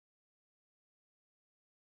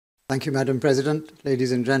Thank you, Madam President,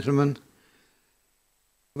 ladies and gentlemen.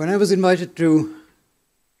 When I was invited to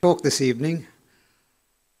talk this evening,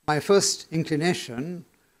 my first inclination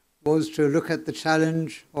was to look at the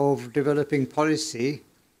challenge of developing policy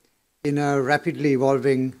in a rapidly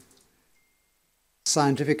evolving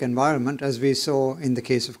scientific environment, as we saw in the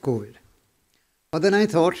case of COVID. But then I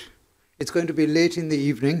thought it's going to be late in the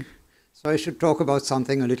evening, so I should talk about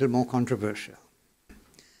something a little more controversial.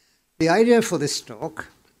 The idea for this talk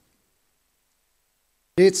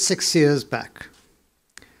dates 6 years back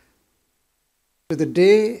to the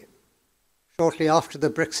day shortly after the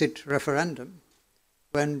Brexit referendum,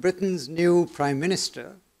 when Britain's new Prime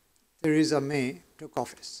Minister, Theresa May, took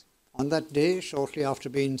office. On that day, shortly after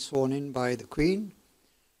being sworn in by the Queen,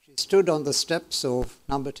 she stood on the steps of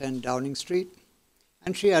number 10 Downing Street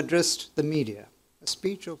and she addressed the media, a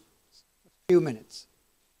speech of a few minutes.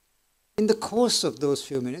 In the course of those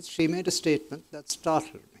few minutes, she made a statement that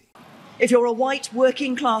startled me. If you're a white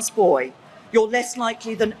working class boy, you're less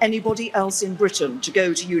likely than anybody else in Britain to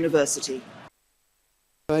go to university.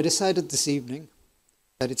 So I decided this evening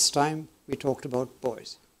that it's time we talked about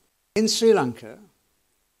boys. In Sri Lanka,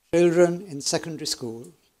 children in secondary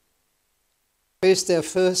school face their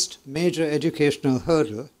first major educational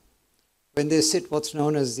hurdle when they sit what's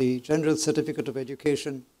known as the General Certificate of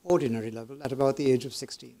Education ordinary level at about the age of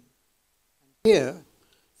 16. And here,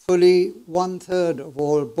 fully 1/3 of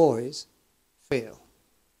all boys fail.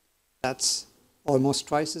 That's almost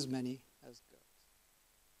twice as many as girls.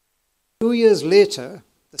 2 years later,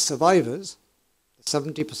 the survivors, the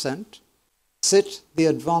 70%, sit the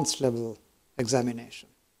advanced level examination.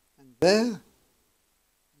 And there,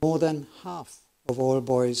 more than half of all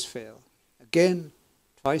boys fail. Again,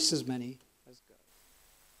 twice as many as girls.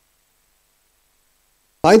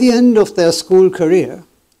 By the end of their school career,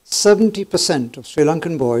 70% of Sri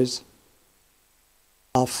Lankan boys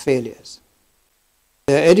are failures.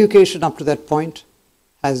 Their education up to that point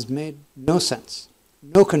has made no sense,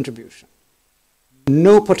 no contribution,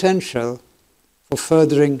 no potential for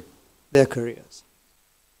furthering their careers.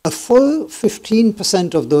 A full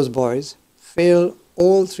 15% of those boys fail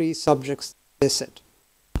all 3 subjects they sit.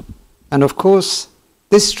 And of course,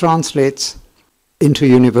 this translates into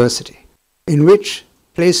university, in which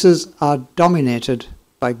places are dominated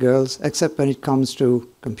by girls, except when it comes to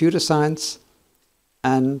computer science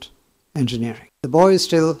and engineering. The boys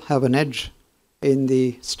still have an edge in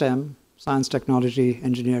the STEM, science, technology,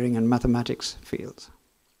 engineering, and mathematics fields.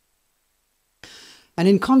 And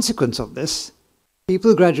in consequence of this,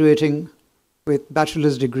 people graduating with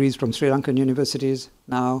bachelor's degrees from Sri Lankan universities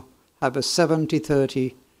now have a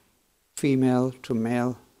 70-30 female to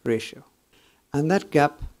male ratio. And that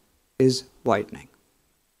gap is widening.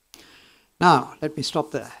 Now, let me stop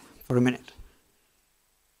there for a minute.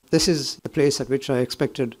 This is the place at which I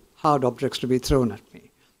expected hard objects to be thrown at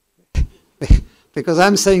me. Because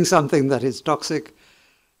I'm saying something that is toxic,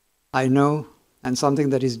 I know, and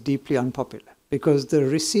something that is deeply unpopular. Because the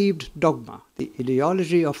received dogma, the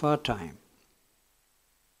ideology of our time,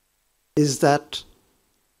 is that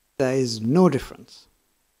there is no difference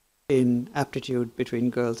in aptitude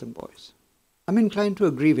between girls and boys. I'm inclined to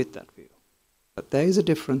agree with that view. But there is a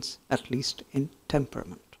difference, at least in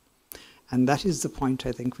temperament. And that is the point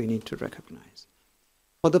I think we need to recognize.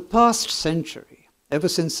 For the past century, ever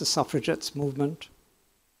since the suffragettes movement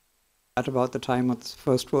at about the time of the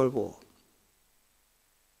First World War,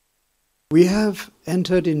 we have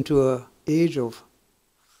entered into an age of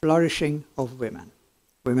flourishing of women.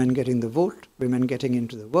 Women getting the vote, women getting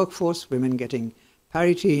into the workforce, women getting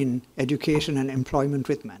parity in education and employment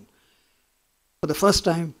with men. For the first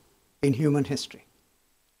time in human history.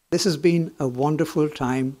 This has been a wonderful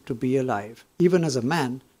time to be alive, even as a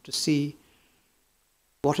man, to see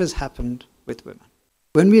what has happened with women.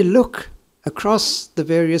 When we look across the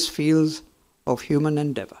various fields of human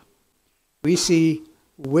endeavor, we see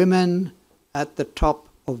women at the top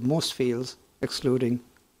of most fields, excluding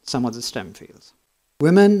some of the STEM fields.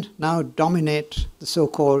 Women now dominate the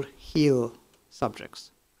so-called HEAL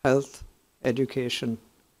subjects: health, education,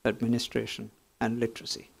 administration, and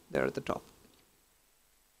literacy. They're at the top.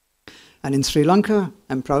 And in Sri Lanka,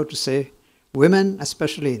 I'm proud to say, women,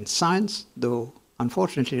 especially in science, though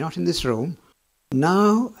unfortunately not in this room,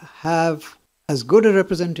 now have as good a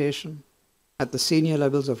representation at the senior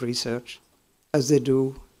levels of research as they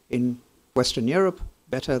do in Western Europe,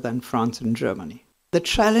 better than France and Germany. The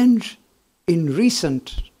challenge in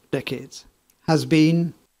recent decades has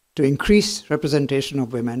been to increase representation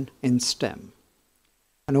of women in STEM.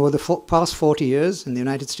 And over the past 40 years, in the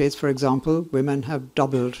United States, for example, women have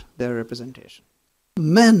doubled their representation.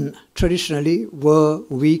 Men traditionally were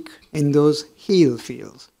weak in those HEAL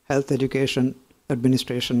fields: health education,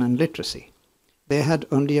 administration, and literacy. They had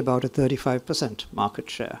only about a 35% market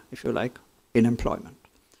share, if you like, in employment.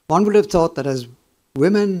 One would have thought that as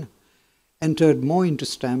women entered more into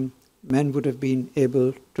STEM, men would have been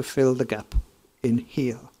able to fill the gap in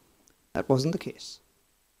here. That wasn't the case.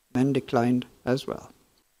 Men declined as well.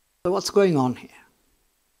 So what's going on here?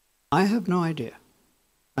 I have no idea.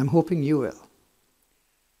 I'm hoping you will.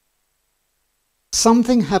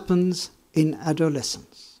 Something happens in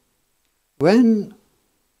adolescence. When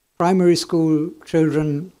primary school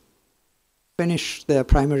children finish their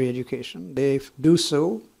primary education, they do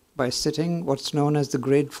so by sitting what's known as the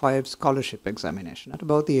Grade 5 scholarship examination at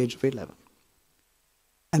about the age of 11.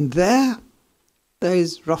 And there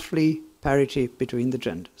is roughly parity between the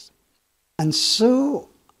genders. And so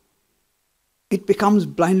it becomes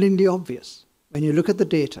blindingly obvious when you look at the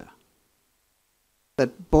data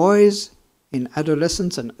that boys in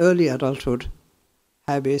adolescence and early adulthood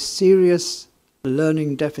have a serious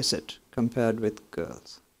learning deficit compared with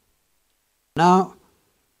girls. Now,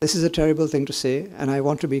 this is a terrible thing to say, and I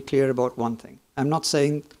want to be clear about one thing. I'm not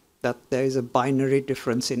saying that there is a binary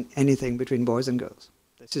difference in anything between boys and girls.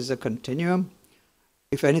 This is a continuum.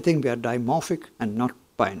 If anything, we are dimorphic and not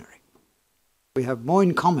binary. We have more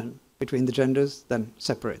in common between the genders than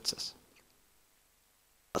separates us.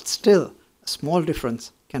 But still, a small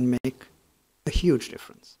difference can make a huge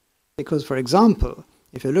difference. Because, for example,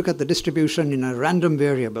 if you look at the distribution in a random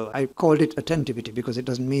variable, I called it attentivity because it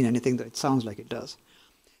doesn't mean anything that it sounds like it does.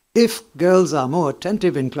 If girls are more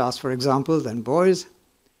attentive in class, for example, than boys,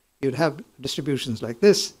 you'd have distributions like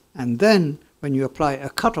this, and then when you apply a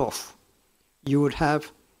cutoff, you would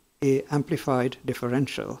have an amplified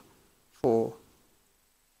differential for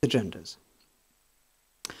the genders.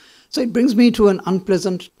 So it brings me to an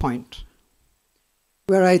unpleasant point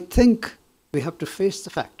where I think we have to face the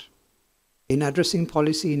fact in addressing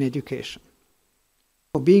policy in education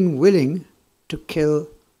for being willing to kill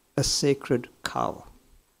a sacred cow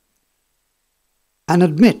and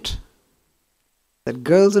admit that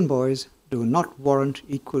girls and boys do not warrant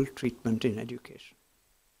equal treatment in education.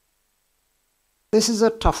 This is a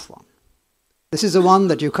tough one. This is a one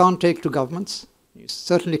that you can't take to governments. You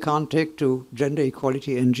certainly can't take to gender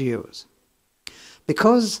equality NGOs.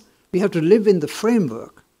 Because we have to live in the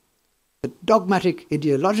framework, the dogmatic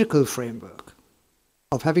ideological framework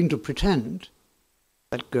of having to pretend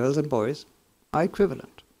that girls and boys are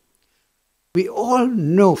equivalent. We all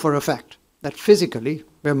know for a fact that physically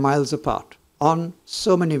we're miles apart on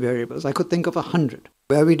so many variables. I could think of 100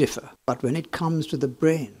 where we differ. But when it comes to the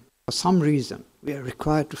brain, for some reason, we are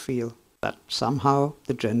required to feel that somehow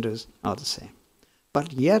the genders are the same.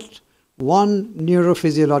 But yet, one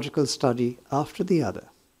neurophysiological study after the other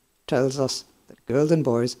tells us that girls and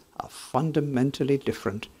boys are fundamentally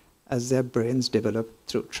different as their brains develop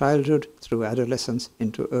through childhood, through adolescence,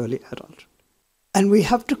 into early adulthood. And we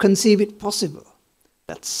have to conceive it possible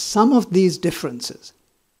that some of these differences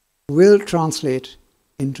will translate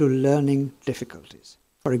into learning difficulties.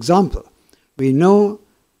 For example, we know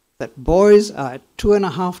that boys are at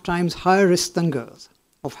 2.5 times higher risk than girls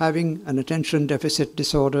of having an attention deficit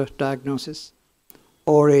disorder diagnosis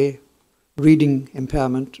or a reading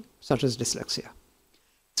impairment such as dyslexia.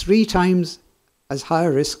 3 times as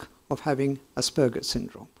higher risk of having Asperger's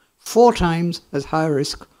syndrome. 4 times as higher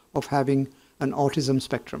risk of having an autism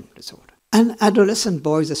spectrum disorder. And adolescent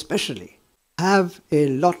boys especially have a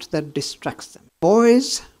lot that distracts them.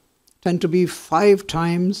 Boys tend to be 5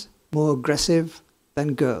 times more aggressive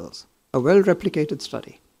than girls. A well-replicated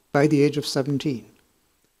study by the age of 17.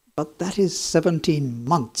 But that is 17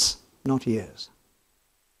 months, not years.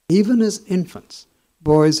 Even as infants,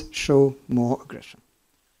 boys show more aggression.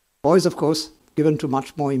 Boys, of course, given to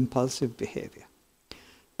much more impulsive behavior.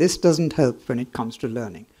 This doesn't help when it comes to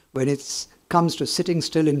learning, when it comes to sitting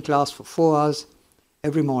still in class for 4 hours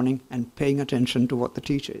every morning and paying attention to what the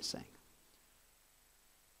teacher is saying.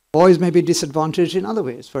 Boys may be disadvantaged in other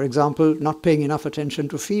ways. For example, not paying enough attention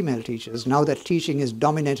to female teachers, now that teaching is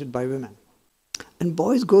dominated by women. And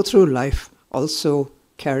boys go through life also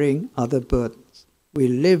carrying other burdens. We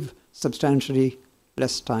live substantially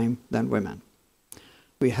less time than women.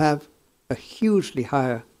 We have a hugely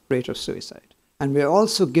higher rate of suicide. And we are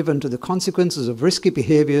also given to the consequences of risky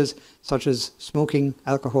behaviors such as smoking,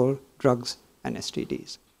 alcohol, drugs, and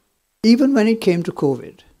STDs. Even when it came to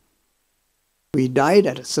COVID, we died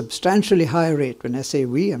at a substantially higher rate. When I say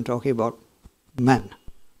we, I'm talking about men,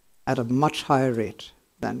 at a much higher rate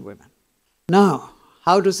than women. Now,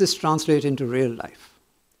 how does this translate into real life?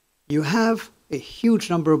 You have a huge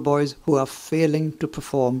number of boys who are failing to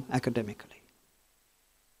perform academically.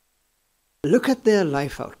 Look at their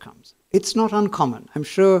life outcomes. It's not uncommon. I'm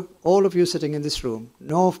sure all of you sitting in this room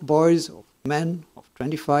know of boys, of men of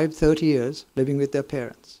 25, 30 years living with their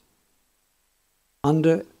parents,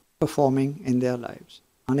 underperforming in their lives,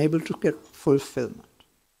 unable to get fulfillment,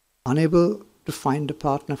 unable to find a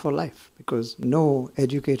partner for life, because no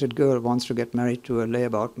educated girl wants to get married to a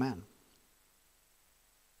layabout man.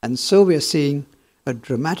 And so we are seeing a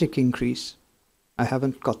dramatic increase. I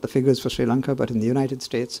haven't got the figures for Sri Lanka, but in the United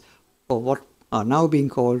States, of what are now being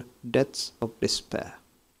called deaths of despair.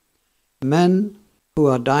 Men who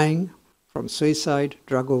are dying from suicide,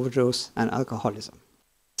 drug overdose, and alcoholism.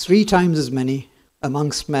 3 times as many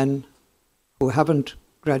amongst men who haven't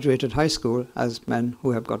graduated high school as men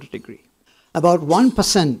who have got a degree. About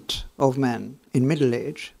 1% of men in middle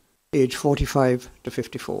age, age 45 to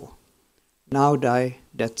 54, now die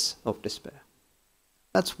deaths of despair.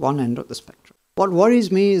 That's one end of the spectrum. What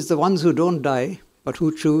worries me is the ones who don't die, but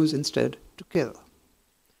who choose instead to kill.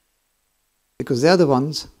 Because they're the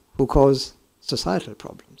ones who cause societal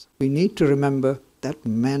problems. We need to remember that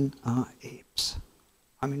men are apes.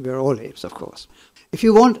 I mean, we're all apes, of course. If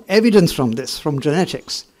you want evidence from this, from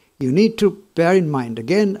genetics, you need to bear in mind,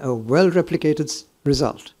 again, a well-replicated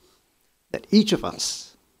result, that each of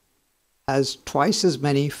us has twice as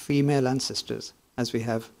many female ancestors as we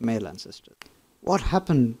have male ancestors. What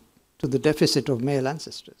happened to the deficit of male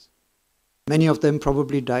ancestors? Many of them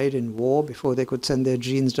probably died in war before they could send their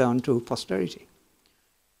genes down to posterity.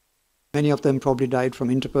 Many of them probably died from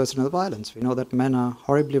interpersonal violence. We know that men are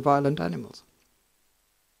horribly violent animals.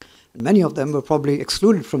 And many of them were probably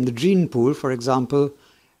excluded from the gene pool, for example,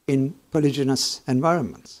 in polygynous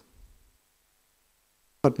environments.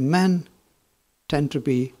 But men tend to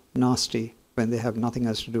be nasty when they have nothing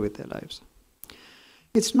else to do with their lives.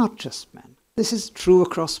 It's not just men. This is true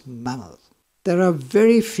across mammals. There are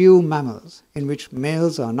very few mammals in which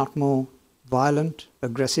males are not more violent,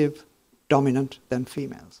 aggressive, dominant than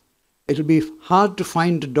females. It'll be hard to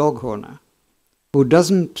find a dog owner who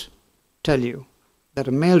doesn't tell you that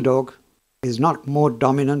a male dog is not more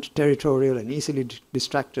dominant, territorial, and easily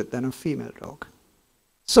distracted than a female dog.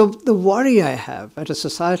 So the worry I have at a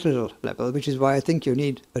societal level, which is why I think you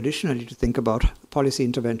need additionally to think about policy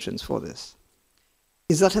interventions for this,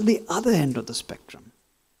 is that at the other end of the spectrum,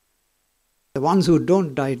 the ones who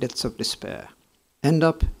don't die deaths of despair end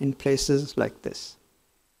up in places like this.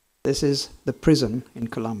 This is the prison in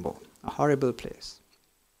Colombo, a horrible place.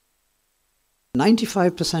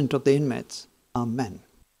 95% of the inmates are men.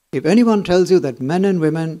 If anyone tells you that men and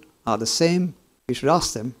women are the same, you should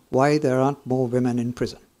ask them why there aren't more women in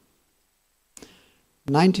prison.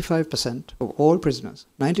 95% of all prisoners,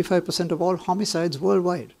 95% of all homicides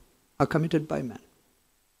worldwide are committed by men.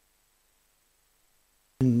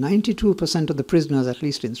 And 92% of the prisoners, at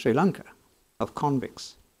least in Sri Lanka, of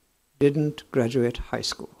convicts, didn't graduate high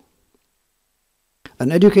school.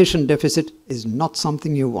 An education deficit is not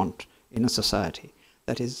something you want in a society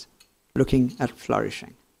that is looking at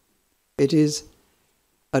flourishing. It is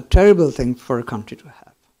a terrible thing for a country to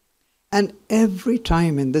have. And every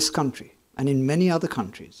time in this country, and in many other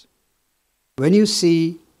countries, when you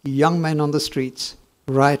see young men on the streets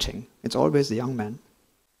rioting, it's always the young men,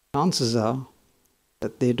 chances are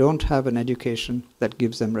that they don't have an education that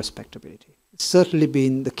gives them respectability. It's certainly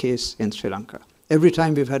been the case in Sri Lanka. Every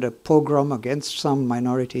time we've had a pogrom against some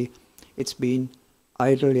minority, it's been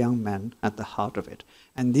idle young men at the heart of it.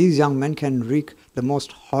 And these young men can wreak the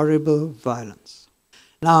most horrible violence.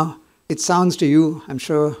 Now, it sounds to you, I'm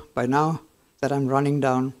sure by now, that I'm running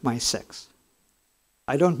down my sex.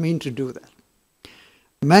 I don't mean to do that.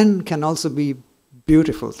 Men can also be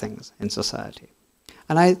beautiful things in society.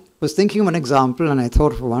 And I was thinking of an example, and I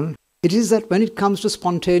thought of one. It is that when it comes to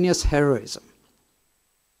spontaneous heroism,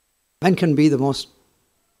 men can be the most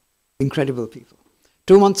incredible people.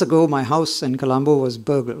 2 months ago, my house in Colombo was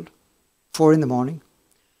burgled, 4 a.m.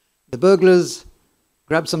 The burglars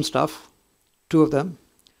grabbed some stuff, 2 of them,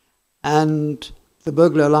 and the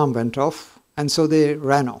burglar alarm went off, and so they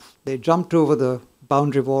ran off. They jumped over the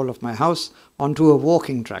boundary wall of my house onto a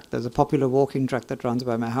walking track. There's a popular walking track that runs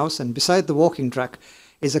by my house, and beside the walking track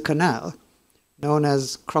is a canal known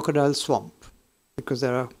as Crocodile Swamp, because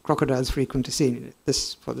there are crocodiles frequently seen in it.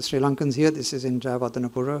 This, for the Sri Lankans here, this is in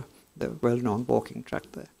Jayawardenepura, the well-known walking track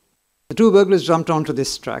there. The 2 burglars jumped onto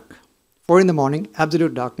this track. 4 a.m,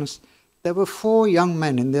 absolute darkness. There were 4 young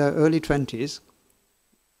men in their early 20s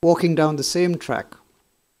walking down the same track,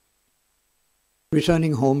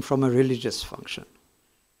 returning home from a religious function.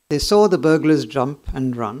 They saw the burglars jump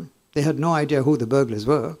and run. They had no idea who the burglars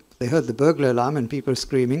were. They heard the burglar alarm and people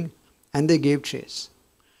screaming, and they gave chase.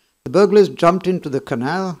 The burglars jumped into the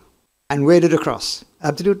canal and waded across.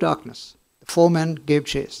 Absolute darkness. The 4 men gave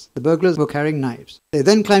chase. The burglars were carrying knives. They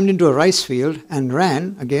then climbed into a rice field and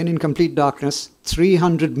ran, again in complete darkness,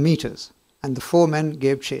 300 meters. And the 4 men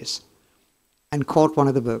gave chase and caught one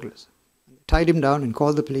of the burglars. They tied him down and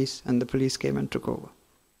called the police, and the police came and took over.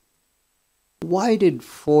 Why did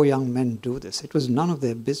 4 young men do this? It was none of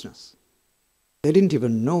their business. They didn't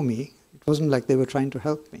even know me. It wasn't like they were trying to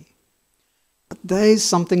help me. But there is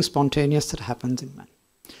something spontaneous that happens in men.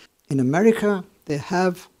 In America, they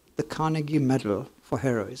have the Carnegie Medal for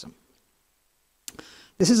heroism.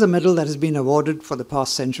 This is a medal that has been awarded for the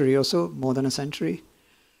past century or so, more than a century.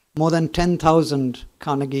 More than 10,000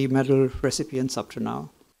 Carnegie Medal recipients up to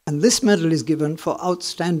now. And this medal is given for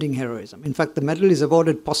outstanding heroism. In fact, the medal is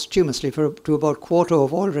awarded posthumously to about a quarter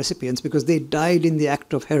of all recipients because they died in the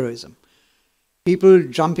act of heroism. People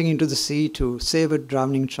jumping into the sea to save a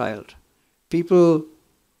drowning child. People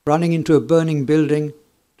running into a burning building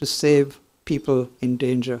to save people in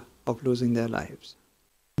danger of losing their lives.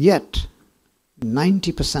 Yet,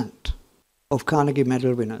 90% of Carnegie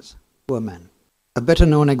Medal winners were men. A better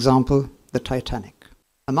known example, the Titanic.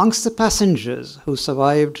 Amongst the passengers who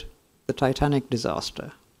survived the Titanic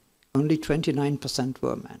disaster, only 29%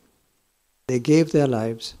 were men. They gave their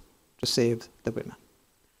lives to save the women.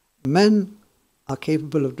 Men are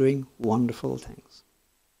capable of doing wonderful things.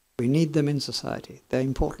 We need them in society. They're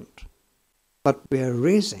important. But we are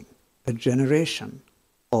raising a generation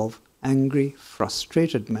of angry,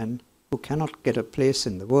 frustrated men who cannot get a place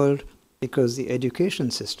in the world because the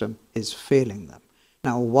education system is failing them.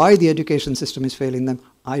 Now, why the education system is failing them,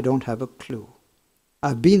 I don't have a clue.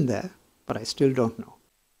 I've been there, but I still don't know.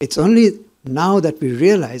 It's only now that we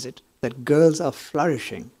realize it that girls are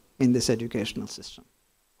flourishing in this educational system,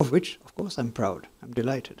 of which, of course, I'm proud. I'm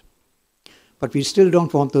delighted. But we still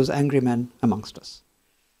don't want those angry men amongst us.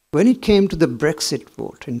 When it came to the BREXIT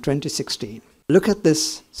vote in 2016, look at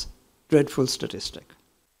this dreadful statistic.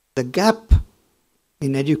 The gap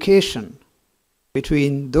in education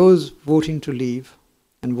between those voting to leave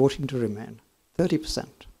and voting to remain, 30%.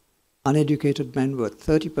 Uneducated men were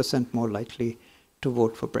 30% more likely to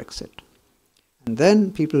vote for Brexit. And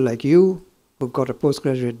then people like you, who've got a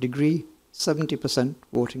postgraduate degree, 70%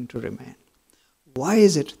 voting to remain. Why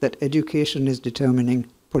is it that education is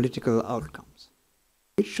determining political outcomes?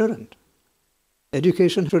 It shouldn't.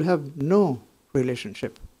 Education should have no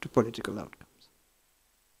relationship to political outcomes.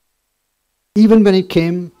 Even when it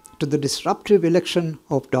came to the disruptive election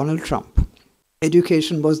of Donald Trump,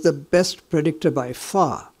 education was the best predictor by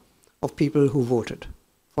far of people who voted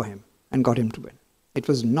for him and got him to win. It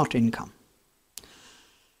was not income.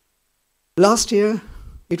 Last year,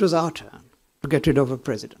 it was our turn to get rid of a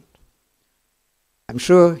president. I'm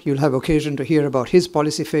sure you'll have occasion to hear about his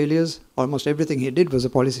policy failures. Almost everything he did was a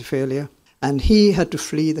policy failure. And he had to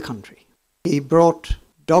flee the country. He brought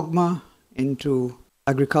dogma into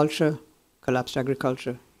agriculture, collapsed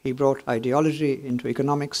agriculture. He brought ideology into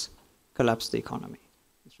economics, collapsed the economy.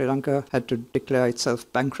 Sri Lanka had to declare itself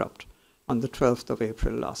bankrupt on the 12th of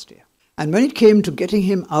April last year. And when it came to getting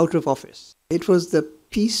him out of office, it was the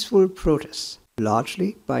peaceful protests,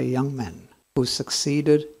 largely by young men, who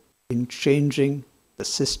succeeded in changing the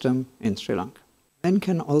system in Sri Lanka. Men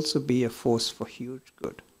can also be a force for huge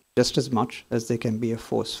good, just as much as they can be a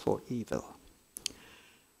force for evil.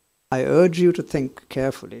 I urge you to think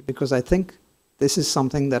carefully, because I think this is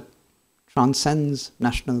something that transcends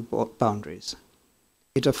national boundaries.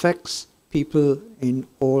 It affects people in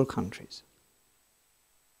all countries.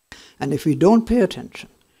 And if we don't pay attention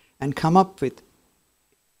and come up with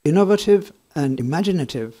innovative and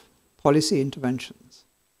imaginative policy interventions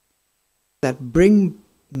that bring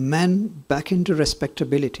men back into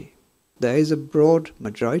respectability, there is a broad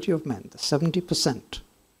majority of men, the 70%,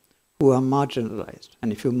 who are marginalized.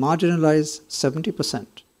 And if you marginalize 70%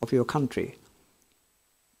 of your country,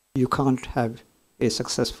 you can't have a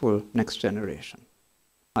successful next generation.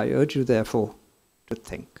 I urge you, therefore, to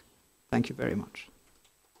think. Thank you very much.